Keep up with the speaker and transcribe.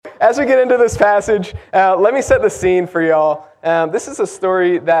as we get into this passage, let me set the scene for y'all. This is a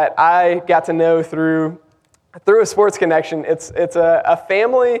story that I got to know through a sports connection. It's a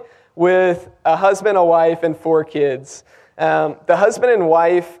family with a husband, a wife, and 4 kids. The husband and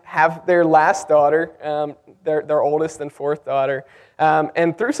wife have their last daughter, their oldest and 4th daughter.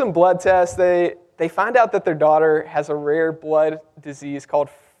 And through some blood tests, they find out that their daughter has a rare blood disease called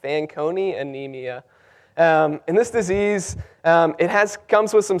Fanconi anemia. And this disease,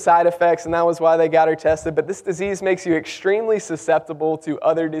 comes with some side effects, and that was why they got her tested. But this disease makes you extremely susceptible to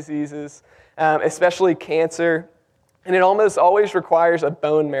other diseases, especially cancer. And it almost always requires a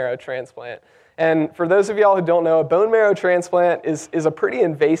bone marrow transplant. And for those of y'all who don't know, a bone marrow transplant is a pretty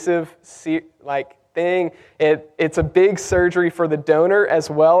invasive thing. It's a big surgery for the donor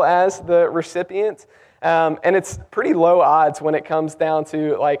as well as the recipient. And it's pretty low odds when it comes down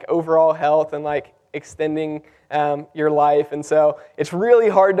to overall health and extending your life. And so it's really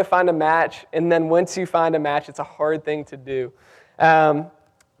hard to find a match. And then once you find a match, it's a hard thing to do.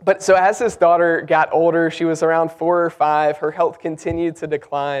 But so as this daughter got older, she was around 4 or 5, her health continued to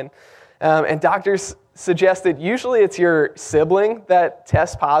decline. And doctors suggested usually it's your sibling that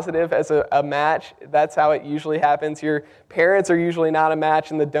tests positive as a match. That's how it usually happens. Your parents are usually not a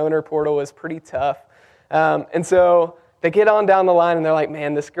match, and the donor portal is pretty tough. And so they get on down the line, and they're like,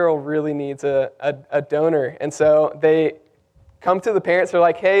 man, this girl really needs a donor. And so they come to the parents. They're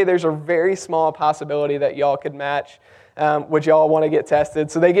like, hey, there's a very small possibility that y'all could match. Would y'all want to get tested?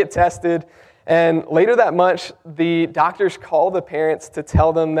 So they get tested. And later that month, the doctors call the parents to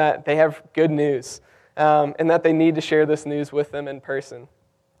tell them that they have good news and that they need to share this news with them in person.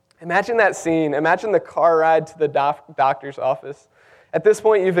 Imagine that scene. Imagine the car ride to the doctor's office. At this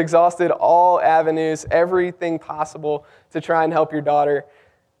point, you've exhausted all avenues, everything possible to try and help your daughter.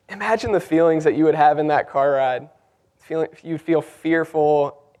 Imagine the feelings that you would have in that car ride. You'd feel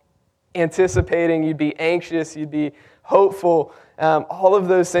fearful, anticipating, you'd be anxious, you'd be hopeful. All of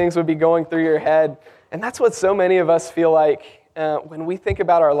those things would be going through your head. And that's what so many of us feel like when we think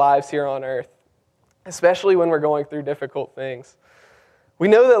about our lives here on earth, especially when we're going through difficult things. We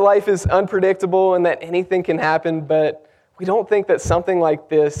know that life is unpredictable and that anything can happen, but we don't think that something like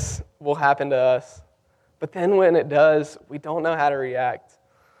this will happen to us. But then when it does, we don't know how to react.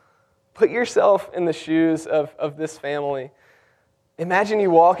 Put yourself in the shoes of this family. Imagine you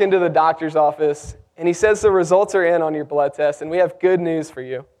walk into the doctor's office and he says the results are in on your blood test, and we have good news for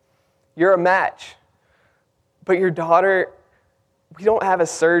you. You're a match. But your daughter, we don't have a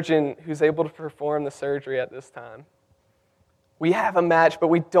surgeon who's able to perform the surgery at this time. We have a match, but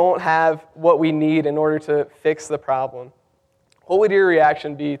we don't have what we need in order to fix the problem. What would your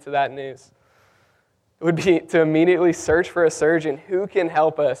reaction be to that news? It would be to immediately search for a surgeon who can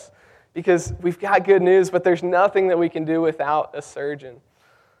help us, because we've got good news, but there's nothing that we can do without a surgeon.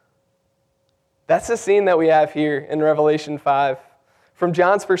 That's the scene that we have here in Revelation 5. From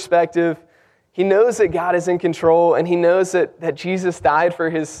John's perspective, he knows that God is in control, and he knows that Jesus died for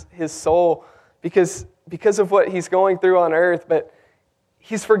his soul because of what he's going through on earth, but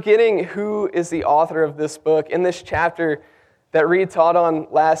he's forgetting who is the author of this book. In this chapter that Reed taught on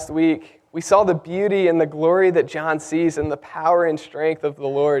last week, we saw the beauty and the glory that John sees and the power and strength of the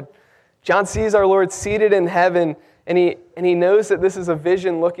Lord. John sees our Lord seated in heaven, and he knows that this is a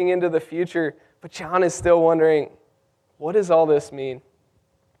vision looking into the future, but John is still wondering, what does all this mean?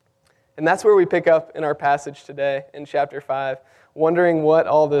 And that's where we pick up in our passage today in chapter 5, wondering what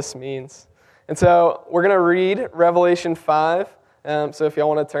all this means. And so we're going to read Revelation 5. So if y'all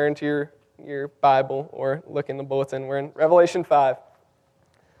want to turn to your Bible or look in the bulletin, we're in Revelation 5.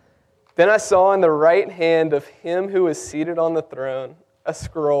 Then I saw in the right hand of him who was seated on the throne a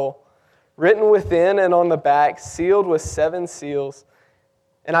scroll, written within and on the back, sealed with 7 seals.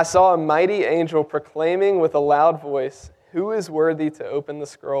 And I saw a mighty angel proclaiming with a loud voice, "Who is worthy to open the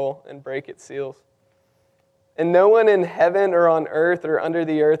scroll and break its seals?" And no one in heaven or on earth or under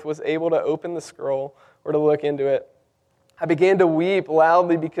the earth was able to open the scroll or to look into it. I began to weep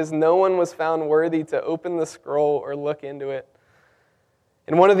loudly because no one was found worthy to open the scroll or look into it.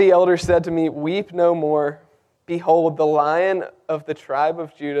 And one of the elders said to me, "Weep no more. Behold, the Lion of the tribe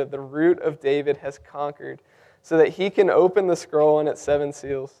of Judah, the Root of David, has conquered, so that he can open the scroll and its 7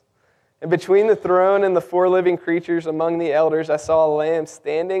 seals." And between the throne and the 4 living creatures among the elders, I saw a lamb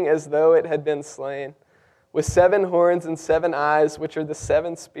standing as though it had been slain, with 7 horns and 7 eyes, which are the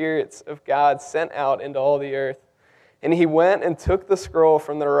 7 spirits of God sent out into all the earth. And he went and took the scroll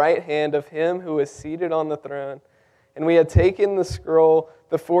from the right hand of him who was seated on the throne. And we had taken the scroll,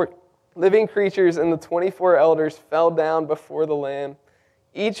 the 4 living creatures and the 24 elders fell down before the Lamb,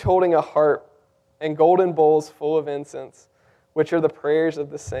 each holding a harp and golden bowls full of incense, which are the prayers of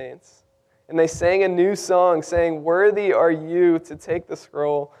the saints. And they sang a new song, saying, Worthy are you to take the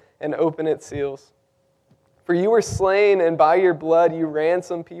scroll and open its seals. For you were slain, and by your blood you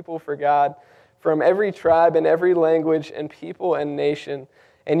ransomed people for God from every tribe and every language and people and nation.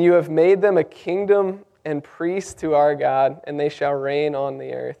 And you have made them a kingdom and priests to our God, and they shall reign on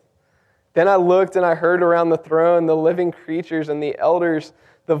the earth. Then I looked, and I heard around the throne the living creatures and the elders,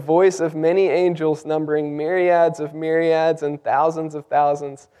 the voice of many angels, numbering myriads and thousands of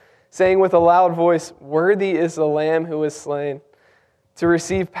thousands, saying with a loud voice, Worthy is the Lamb who was slain, to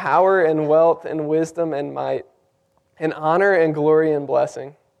receive power and wealth and wisdom and might, and honor and glory and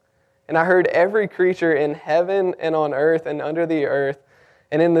blessing. And I heard every creature in heaven and on earth and under the earth,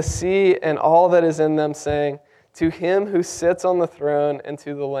 and in the sea and all that is in them, saying, To him who sits on the throne and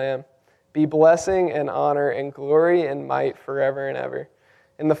to the Lamb, be blessing and honor and glory and might forever and ever.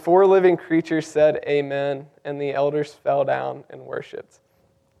 And the four living creatures said, Amen, and the elders fell down and worshipped.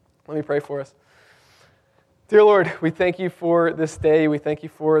 Let me pray for us. Dear Lord, we thank you for this day. We thank you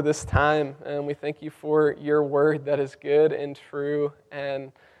for this time. And we thank you for your word that is good and true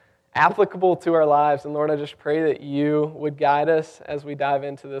and applicable to our lives. And Lord, I just pray that you would guide us as we dive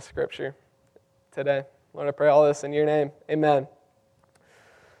into this scripture today. Lord, I pray all this in your name. Amen.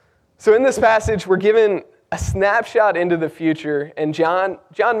 So in this passage, we're given a snapshot into the future, and John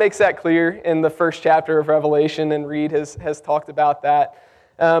makes that clear in the first chapter of Revelation, and Reed has talked about that.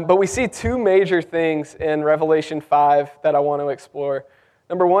 But we see two major things in Revelation 5 that I want to explore.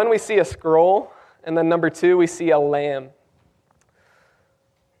 Number one, we see a scroll, and then number two, we see a lamb.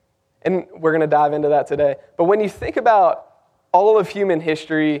 And we're going to dive into that today. But when you think about all of human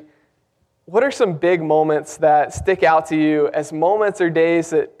history, what are some big moments that stick out to you as moments or days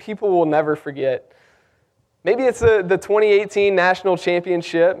that people will never forget? Maybe it's the 2018 National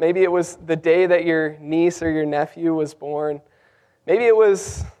Championship. Maybe it was the day that your niece or your nephew was born. Maybe it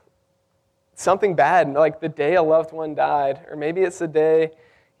was something bad, like the day a loved one died. Or maybe it's the day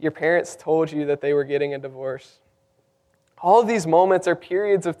your parents told you that they were getting a divorce. All of these moments are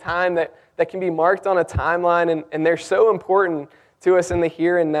periods of time that can be marked on a timeline, and they're so important to us in the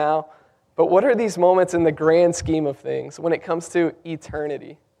here and now. But what are these moments in the grand scheme of things when it comes to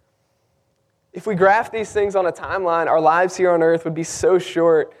eternity? If we graph these things on a timeline, our lives here on earth would be so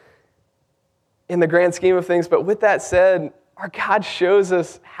short in the grand scheme of things. But with that said, our God shows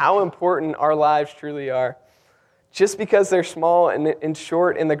us how important our lives truly are. Just because they're small and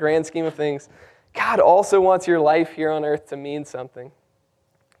short in the grand scheme of things, God also wants your life here on earth to mean something.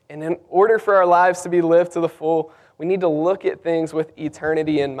 And in order for our lives to be lived to the full, we need to look at things with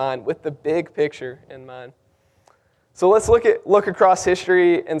eternity in mind, with the big picture in mind. So let's look across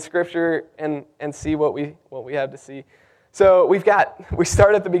history and Scripture and see what we have to see. So we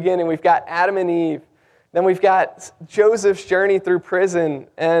start at the beginning. We've got Adam and Eve. Then we've got Joseph's journey through prison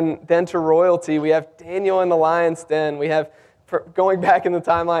and then to royalty. We have Daniel in the lion's den. We have, going back in the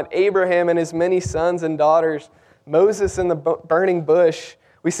timeline, Abraham and his many sons and daughters, Moses in the burning bush.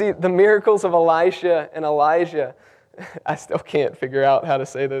 We see the miracles of Elisha and Elijah. I still can't figure out how to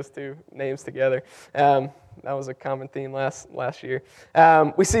say those two names together. That was a common theme last year.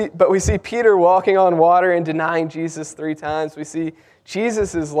 We see Peter walking on water and denying Jesus 3 times. We see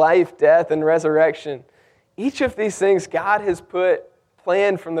Jesus' life, death, and resurrection. Each of these things God has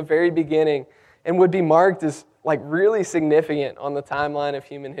planned from the very beginning and would be marked as really significant on the timeline of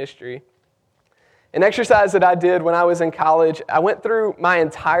human history. An exercise that I did when I was in college, I went through my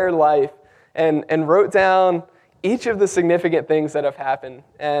entire life and wrote down each of the significant things that have happened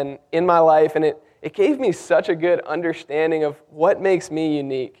and in my life, and it gave me such a good understanding of what makes me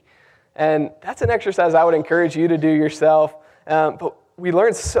unique. And that's an exercise I would encourage you to do yourself. But we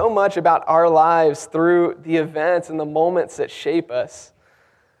learn so much about our lives through the events and the moments that shape us.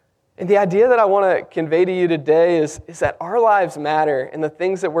 And the idea that I want to convey to you today is that our lives matter and the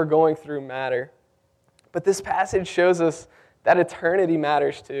things that we're going through matter. But this passage shows us that eternity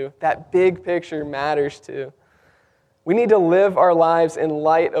matters too. That big picture matters too. We need to live our lives in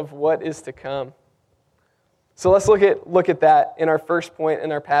light of what is to come. So let's look at that in our first point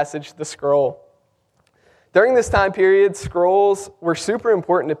in our passage, the scroll. During this time period, scrolls were super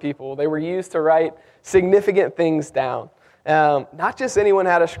important to people. They were used to write significant things down. Not just anyone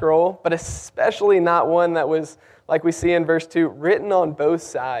had a scroll, but especially not one that was, like we see in verse 2, written on both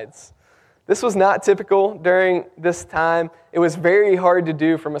sides. This was not typical during this time. It was very hard to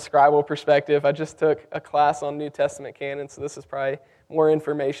do from a scribal perspective. I just took a class on New Testament canon, so this is probably more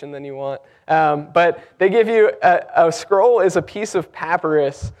information than you want. But they give you a scroll is a piece of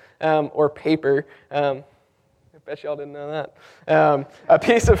papyrus or paper. bet y'all didn't know that. A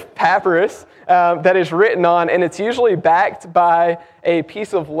piece of papyrus that is written on, and it's usually backed by a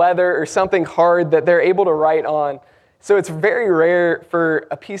piece of leather or something hard that they're able to write on. So it's very rare for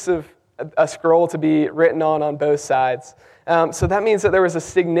a scroll to be written on both sides. So that means that there was a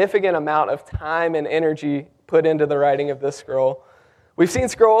significant amount of time and energy put into the writing of this scroll. We've seen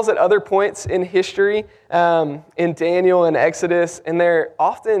scrolls at other points in history, in Daniel and Exodus, and they're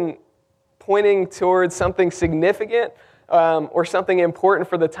often pointing towards something significant or something important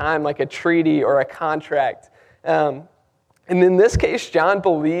for the time, like a treaty or a contract. And in this case, John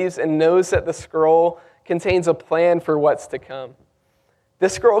believes and knows that the scroll contains a plan for what's to come.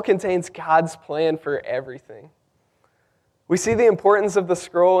 This scroll contains God's plan for everything. We see the importance of the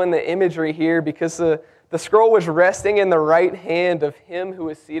scroll in the imagery here because the scroll was resting in the right hand of him who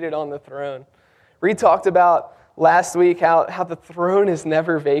is seated on the throne. Reed talked about last week how the throne is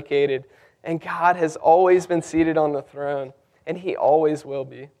never vacated, and God has always been seated on the throne, and he always will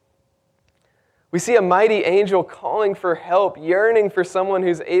be. We see a mighty angel calling for help, yearning for someone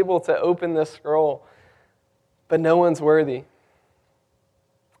who's able to open this scroll, but no one's worthy.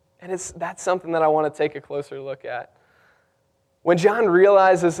 And that's something that I want to take a closer look at. When John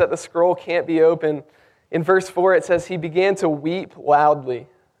realizes that the scroll can't be opened, in verse 4 it says he began to weep loudly.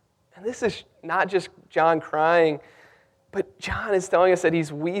 And this is not just John crying, but John is telling us that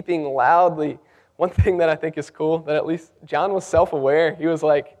he's weeping loudly. One thing that I think is cool, that at least John was self-aware. He was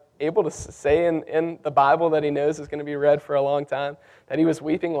able to say in the Bible that he knows is going to be read for a long time, that he was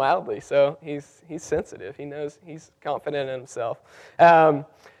weeping loudly. So he's sensitive. He knows, he's confident in himself.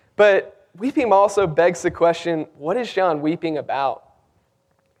 But weeping also begs the question, what is John weeping about?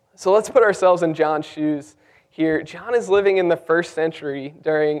 So let's put ourselves in John's shoes here. John is living in the first century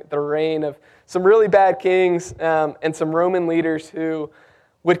during the reign of some really bad kings and some Roman leaders who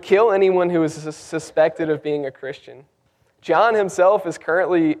would kill anyone who was suspected of being a Christian. John himself is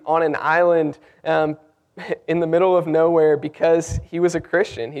currently on an island in the middle of nowhere because he was a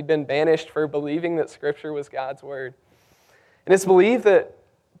Christian. He'd been banished for believing that Scripture was God's word. And it's believed that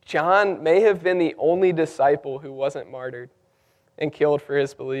John may have been the only disciple who wasn't martyred and killed for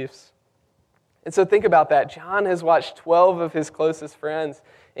his beliefs. And so think about that. John has watched 12 of his closest friends,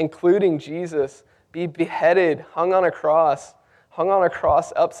 including Jesus, be beheaded, hung on a cross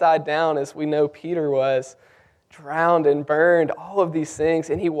upside down, as we know Peter was, drowned and burned, all of these things.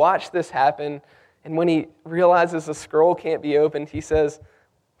 And he watched this happen. And when he realizes the scroll can't be opened, he says,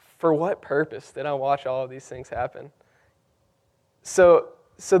 for what purpose did I watch all of these things happen? So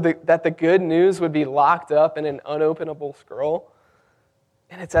that the good news would be locked up in an unopenable scroll.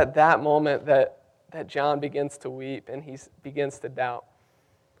 And it's at that moment that John begins to weep and he begins to doubt.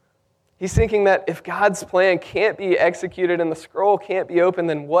 He's thinking that if God's plan can't be executed and the scroll can't be opened,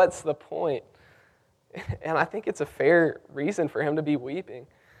 then what's the point? And I think it's a fair reason for him to be weeping.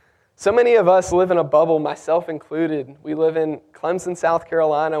 So many of us live in a bubble, myself included. We live in Clemson, South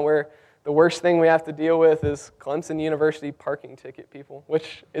Carolina, where the worst thing we have to deal with is Clemson University parking ticket people,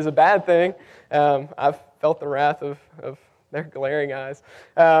 which is a bad thing. I've felt the wrath of their glaring eyes.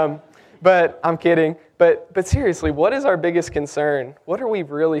 But I'm kidding. But seriously, what is our biggest concern? What are we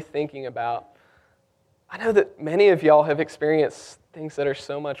really thinking about? I know that many of y'all have experienced things that are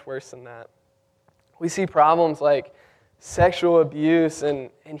so much worse than that. We see problems like sexual abuse and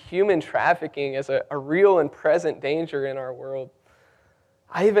human trafficking as a real and present danger in our world.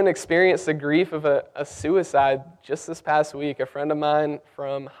 I even experienced the grief of a suicide just this past week. A friend of mine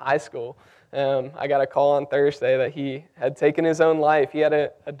from high school, I got a call on Thursday that he had taken his own life. He had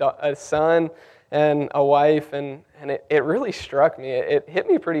a son and a wife, and it really struck me. It hit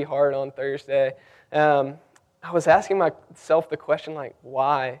me pretty hard on Thursday. I was asking myself the question,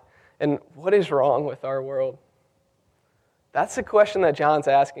 why? And what is wrong with our world? That's the question that John's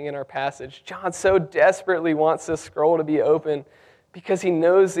asking in our passage. John so desperately wants this scroll to be open because he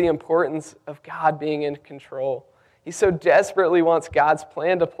knows the importance of God being in control. He so desperately wants God's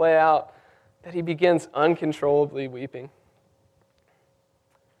plan to play out that he begins uncontrollably weeping.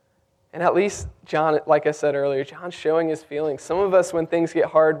 And at least John, like I said earlier, John's showing his feelings. Some of us, when things get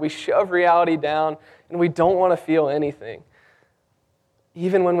hard, we shove reality down and we don't want to feel anything.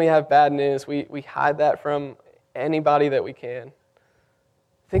 Even when we have bad news, we hide that from anybody that we can.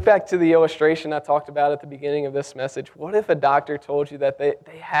 Think back to the illustration I talked about at the beginning of this message. What if a doctor told you that they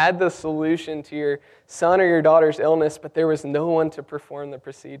had the solution to your son or your daughter's illness, but there was no one to perform the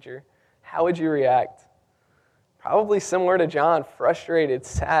procedure? How would you react? Probably similar to John, frustrated,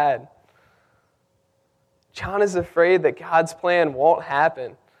 sad. John is afraid that God's plan won't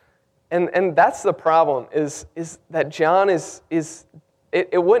happen. And that's the problem, is that John is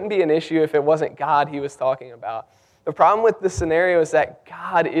It wouldn't be an issue if it wasn't God he was talking about. The problem with this scenario is that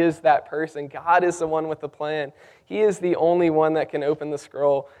God is that person. God is the one with the plan. He is the only one that can open the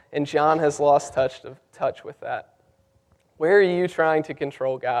scroll, and John has lost touch with that. Where are you trying to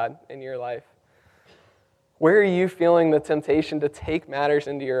control God in your life? Where are you feeling the temptation to take matters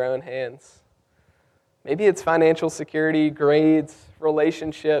into your own hands? Maybe it's financial security, grades,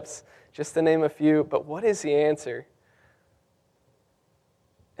 relationships, just to name a few, but what is the answer?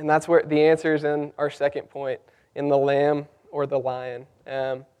 And that's where the answer is in our second point, in the lamb or the lion.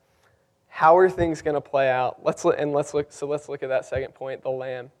 How are things going to play out? Let's look at that second point, the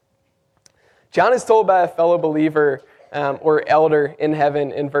lamb. John is told by a fellow believer or elder in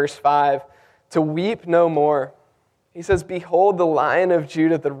heaven in verse 5 to weep no more. He says, "Behold, the Lion of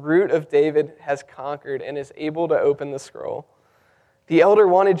Judah, the Root of David, has conquered and is able to open the scroll." The elder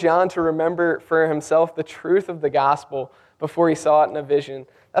wanted John to remember for himself the truth of the gospel before he saw it in a vision.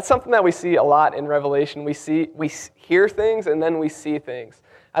 That's something that we see a lot in Revelation. We hear things and then we see things.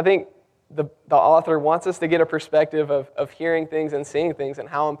 I think the author wants us to get a perspective of hearing things and seeing things and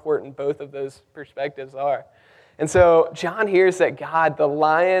how important both of those perspectives are. And so John hears that God, the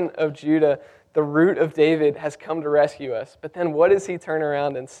Lion of Judah, the Root of David, has come to rescue us. But then what does he turn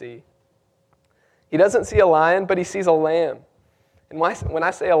around and see? He doesn't see a lion, but he sees a lamb. And when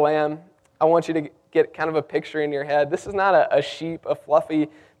I say a lamb, I want you to get kind of a picture in your head. This is not a sheep, a fluffy,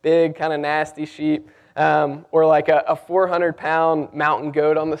 big, kind of nasty sheep, or like a 400-pound mountain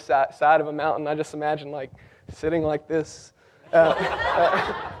goat on the side of a mountain. I just imagine like sitting like this.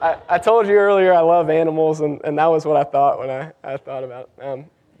 I told you earlier I love animals, and that was what I thought when I thought about it.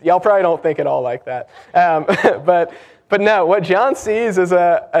 Y'all probably don't think at all like that. But no, what John sees is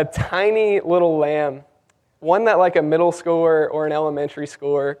a tiny little lamb, one that like a middle schooler or an elementary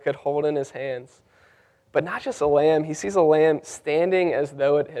schooler could hold in his hands. But not just a lamb, he sees a lamb standing as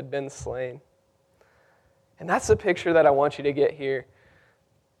though it had been slain. And that's the picture that I want you to get here.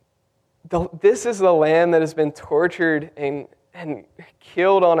 This is the lamb that has been tortured and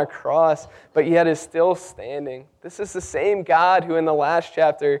killed on a cross, but yet is still standing. This is the same God who in the last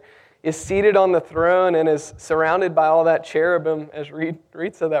chapter is seated on the throne and is surrounded by all that cherubim, as Reed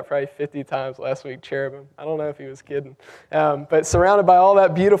said that probably 50 times last week, cherubim. I don't know if he was kidding. But surrounded by all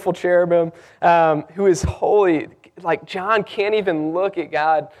that beautiful cherubim, who is holy. Like John can't even look at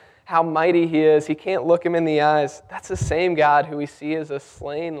God, how mighty he is. He can't look him in the eyes. That's the same God who we see as a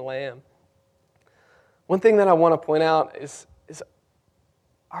slain lamb. One thing that I want to point out is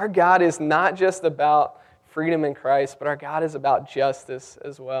our God is not just about freedom in Christ, but our God is about justice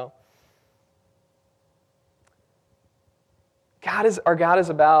as well. Our God is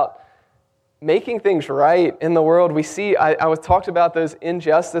about making things right in the world. We see, I was talked about those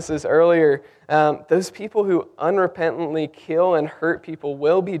injustices earlier. Those people who unrepentantly kill and hurt people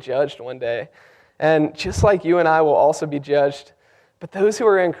will be judged one day. And just like you and I will also be judged. But those who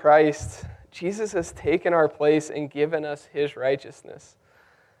are in Christ, Jesus has taken our place and given us his righteousness.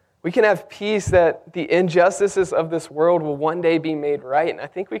 We can have peace that the injustices of this world will one day be made right, and I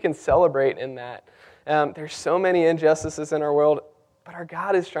think we can celebrate in that. There's so many injustices in our world, but our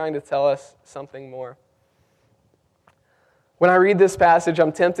God is trying to tell us something more. When I read this passage,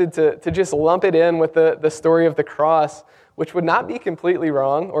 I'm tempted to just lump it in with the story of the cross, which would not be completely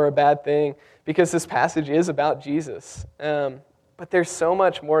wrong or a bad thing, because this passage is about Jesus. But there's so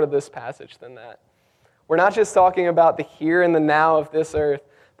much more to this passage than that. We're not just talking about the here and the now of this earth,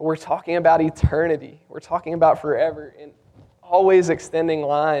 but we're talking about eternity. We're talking about forever and always extending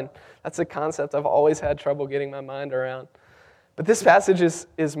line. That's a concept I've always had trouble getting my mind around. But this passage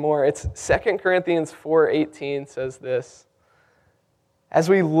is more. It's 2 Corinthians 4:18 says this: "As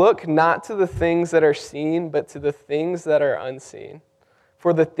we look not to the things that are seen, but to the things that are unseen.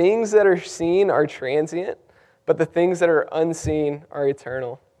 For the things that are seen are transient, but the things that are unseen are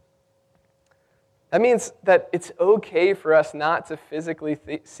eternal." That means that it's okay for us not to physically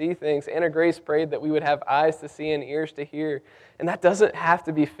see things. Anna Grace prayed that we would have eyes to see and ears to hear. And that doesn't have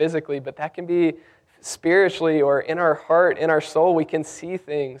to be physically, but that can be spiritually or in our heart, in our soul. We can see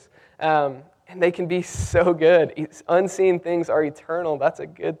things, and they can be so good. Unseen things are eternal. That's a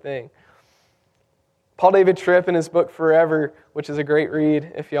good thing. Paul David Tripp, in his book Forever, which is a great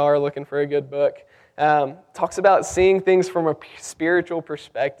read if y'all are looking for a good book, talks about seeing things from a spiritual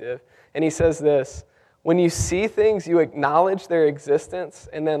perspective. And he says this: when you see things, you acknowledge their existence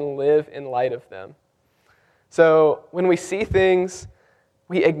and then live in light of them. So when we see things,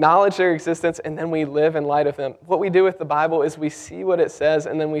 we acknowledge their existence and then we live in light of them. What we do with the Bible is we see what it says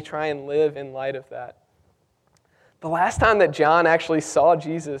and then we try and live in light of that. The last time that John actually saw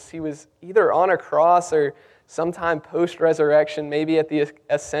Jesus, he was either on a cross or sometime post-resurrection, maybe at the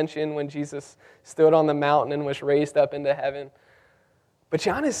ascension when Jesus stood on the mountain and was raised up into heaven. But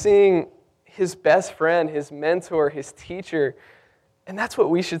John is seeing his best friend, his mentor, his teacher, and that's what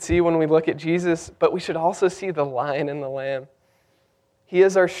we should see when we look at Jesus, but we should also see the Lion and the Lamb. He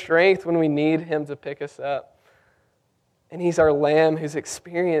is our strength when we need him to pick us up. And he's our Lamb who's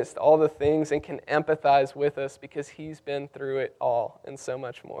experienced all the things and can empathize with us because he's been through it all and so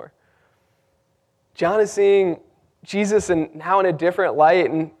much more. John is seeing Jesus now in a different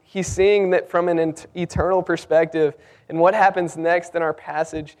light, and he's seeing that from an eternal perspective. And what happens next in our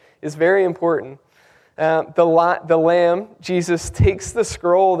passage is very important. The Lamb, Jesus, takes the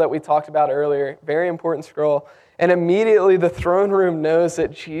scroll that we talked about earlier, very important scroll, and immediately the throne room knows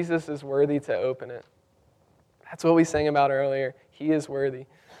that Jesus is worthy to open it. That's what we sang about earlier. He is worthy.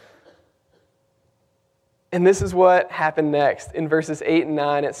 And this is what happened next. In verses 8 and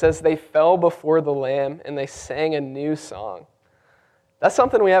 9, it says, they fell before the Lamb and they sang a new song. That's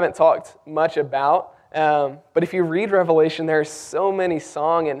something we haven't talked much about. But if you read Revelation, there are so many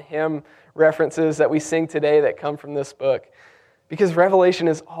song and hymn references that we sing today that come from this book. Because Revelation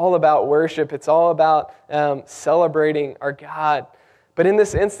is all about worship. It's all about celebrating our God. But in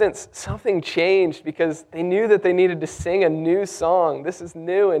this instance, something changed because they knew that they needed to sing a new song. This is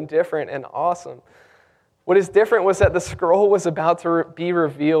new and different and awesome. What is different was that the scroll was about to be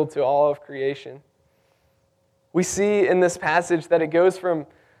revealed to all of creation. We see in this passage that it goes from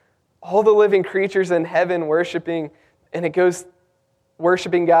all the living creatures in heaven worshiping, and it goes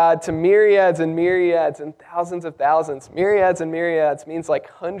worshiping God to myriads and myriads and thousands of thousands. Myriads and myriads means like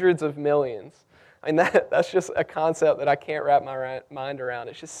hundreds of millions. I mean, that's just a concept that I can't wrap my mind around.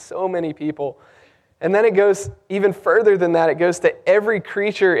 It's just so many people. And then it goes even further than that. It goes to every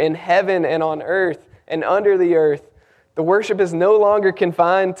creature in heaven and on earth and under the earth. The worship is no longer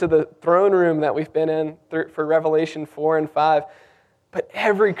confined to the throne room that we've been in for Revelation 4 and 5. But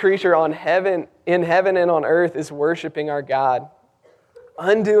every creature in heaven and on earth is worshiping our God,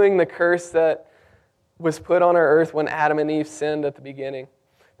 undoing the curse that was put on our earth when Adam and Eve sinned at the beginning.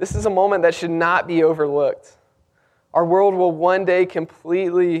 This is a moment that should not be overlooked. Our world will one day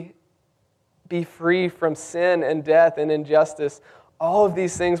completely be free from sin and death and injustice. All of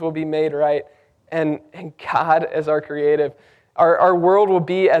these things will be made right, and God as our creative. Our world will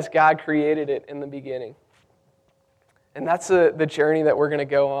be as God created it in the beginning. And that's the journey that we're going to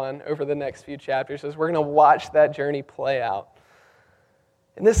go on over the next few chapters, is we're going to watch that journey play out.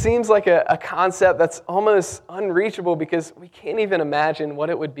 And this seems like a concept that's almost unreachable because we can't even imagine what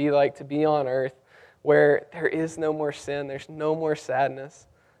it would be like to be on earth where there is no more sin, there's no more sadness,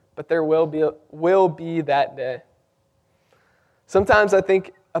 but there will be that day. Sometimes I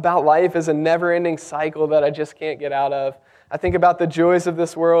think about life as a never-ending cycle that I just can't get out of. I think about the joys of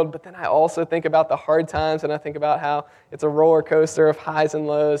this world, but then I also think about the hard times, and I think about how it's a roller coaster of highs and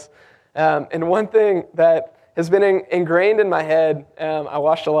lows. And one thing that has been ingrained in my head, I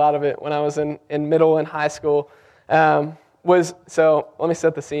watched a lot of it when I was in middle and high school, so let me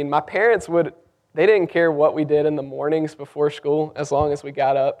set the scene. My parents they didn't care what we did in the mornings before school as long as we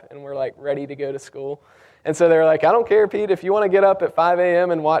got up and were like ready to go to school. And so they were like, I don't care, Pete, if you want to get up at 5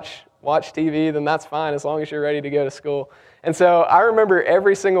 a.m. and watch TV, then that's fine as long as you're ready to go to school. And so I remember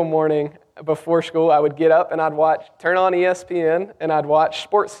every single morning before school, I would get up and I'd turn on ESPN and I'd watch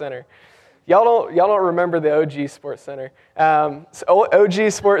SportsCenter. Y'all don't remember the OG SportsCenter. So OG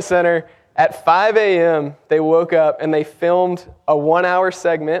SportsCenter, at 5 a.m., they woke up and they filmed a 1-hour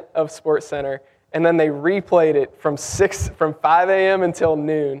segment of SportsCenter, and then they replayed it from 5 a.m. until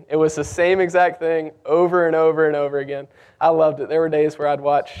noon. It was the same exact thing over and over and over again. I loved it. There were days where I'd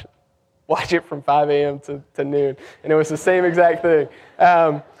watch it from 5 a.m. to noon, and it was the same exact thing.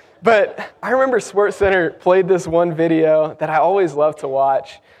 But I remember SportsCenter played this one video that I always loved to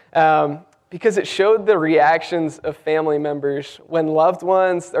watch because it showed the reactions of family members when loved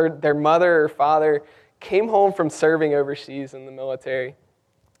ones or their mother or father came home from serving overseas in the military.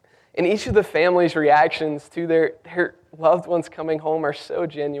 And each of the family's reactions to their loved ones coming home are so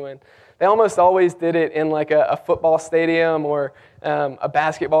genuine. They almost always did it in like a football stadium or a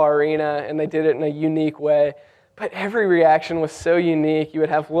basketball arena, and they did it in a unique way. But every reaction was so unique. You would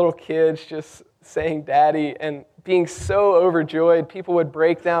have little kids just saying daddy and being so overjoyed. People would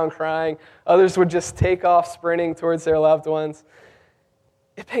break down crying. Others would just take off sprinting towards their loved ones.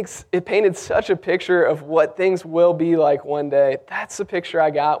 It painted such a picture of what things will be like one day. That's the picture I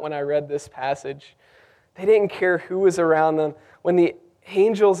got when I read this passage. They didn't care who was around them. When the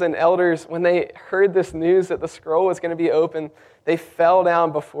angels and elders, when they heard this news that the scroll was going to be opened, they fell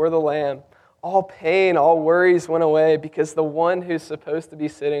down before the Lamb. all pain, all worries went away because the one who's supposed to be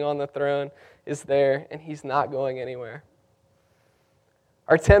sitting on the throne is there, and he's not going anywhere.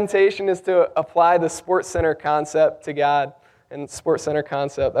 Our temptation is to apply the Sports Center concept to God. And Sports Center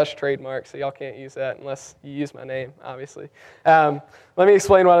concept, that's trademark, so y'all can't use that unless you use my name, obviously. Let me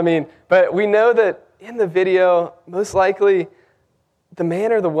explain what I mean. But we know that in the video, most likely, the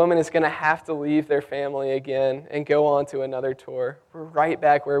man or the woman is going to have to leave their family again and go on to another tour. We're right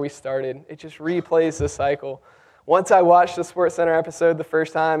back where we started. It just replays the cycle. Once I watched the Sports Center episode the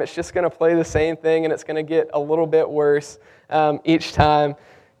first time, it's just going to play the same thing, and it's going to get a little bit worse each time.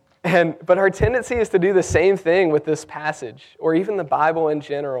 But our tendency is to do the same thing with this passage, or even the Bible in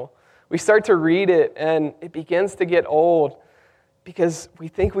general. We start to read it, and it begins to get old because we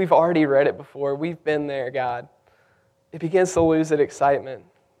think we've already read it before. We've been there, God. It begins to lose its excitement.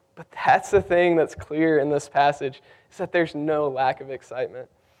 But that's the thing that's clear in this passage, is that there's no lack of excitement.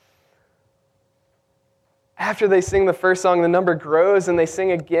 After they sing the first song, the number grows, and they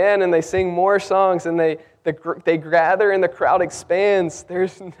sing again, and they sing more songs, and they gather, and the crowd expands.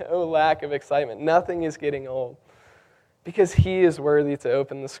 There's no lack of excitement. Nothing is getting old because he is worthy to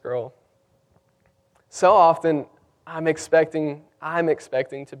open the scroll. So often, I'm expecting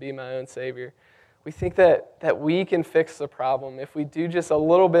to be my own Savior. We think that we can fix the problem. If we do just a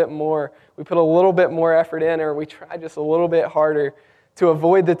little bit more, we put a little bit more effort in, or we try just a little bit harder to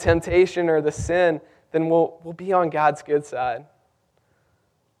avoid the temptation or the sin, then we'll be on God's good side.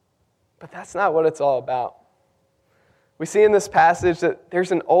 But that's not what it's all about. We see in this passage that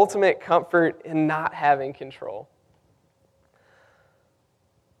there's an ultimate comfort in not having control.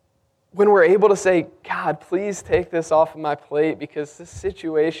 When we're able to say, God, please take this off of my plate because this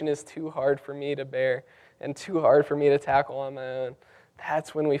situation is too hard for me to bear and too hard for me to tackle on my own,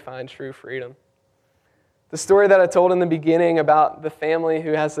 that's when we find true freedom. The story that I told in the beginning about the family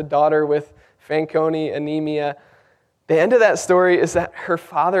who has a daughter with Fanconi anemia, the end of that story is that her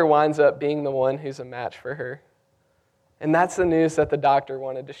father winds up being the one who's a match for her. And that's the news that the doctor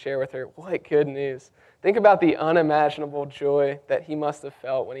wanted to share with her. What good news. Think about the unimaginable joy that he must have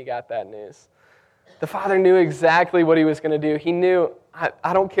felt when he got that news. The father knew exactly what he was going to do. He knew,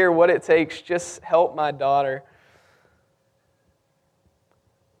 I don't care what it takes, just help my daughter.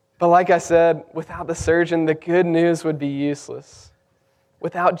 But like I said, without the surgeon, the good news would be useless.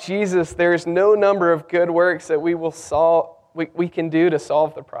 Without Jesus, there is no number of good works that we can do to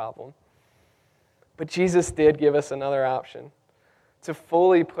solve the problem. But Jesus did give us another option, to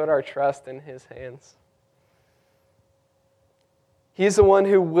fully put our trust in his hands. He's the one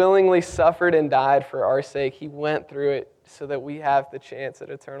who willingly suffered and died for our sake. He went through it so that we have the chance at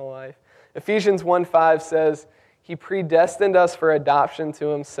eternal life. Ephesians 1:5 says, he predestined us for adoption to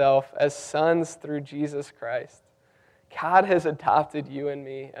himself as sons through Jesus Christ. God has adopted you and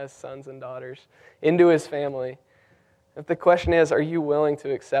me as sons and daughters into his family. If the question is, are you willing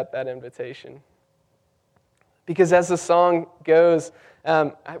to accept that invitation? Because as the song goes,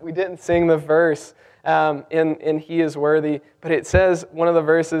 we didn't sing the verse in He is Worthy, but it says, one of the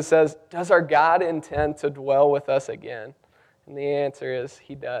verses says, does our God intend to dwell with us again? And the answer is,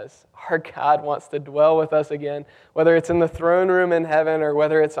 he does. Our God wants to dwell with us again, whether it's in the throne room in heaven or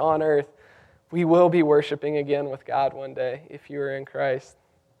whether it's on earth. We will be worshiping again with God one day if you are in Christ.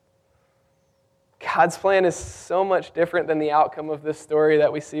 God's plan is so much different than the outcome of this story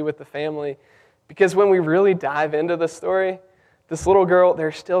that we see with the family. Because when we really dive into the story, this little girl,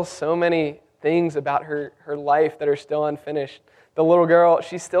 there's still so many things about her life that are still unfinished. The little girl,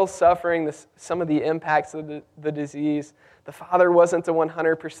 she's still suffering some of the impacts of the disease. The father wasn't a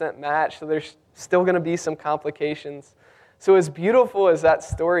 100% match, so there's still going to be some complications. So as beautiful as that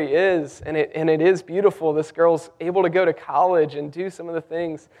story is, and it is beautiful, this girl's able to go to college and do some of the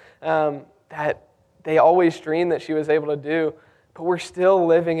things that they always dreamed that she was able to do, but we're still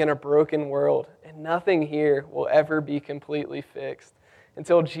living in a broken world, and nothing here will ever be completely fixed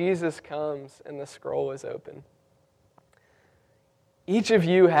until Jesus comes and the scroll is open. Each of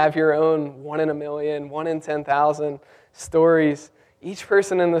you have your own 1 in a million, 1 in 10,000 stories. Each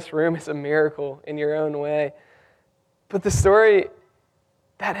person in this room is a miracle in your own way. But the story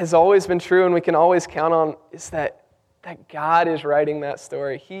that has always been true and we can always count on is that God is writing that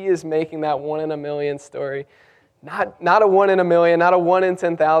story. He is making that 1 in a million story. Not a 1 in a million, not a 1 in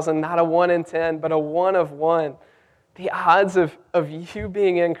 10,000, not a 1 in 10, but a 1 of 1. The odds of you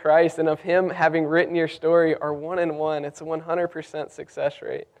being in Christ and of him having written your story are 1 in 1. It's a 100% success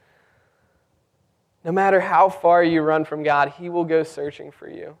rate. No matter how far you run from God, he will go searching for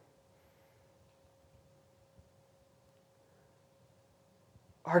you.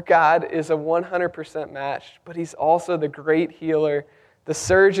 Our God is a 100% match, but he's also the great healer the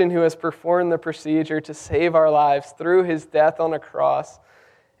surgeon who has performed the procedure to save our lives through his death on a cross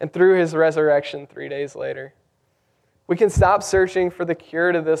and through his resurrection 3 days later. We can stop searching for the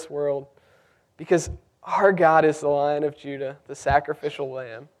cure to this world because our God is the Lion of Judah, the sacrificial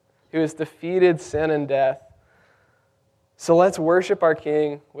lamb, who has defeated sin and death. So let's worship our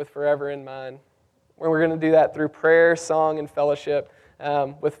King with forever in mind. We're going to do that through prayer, song, and fellowship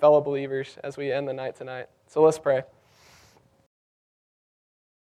with fellow believers as we end the night tonight. So let's pray.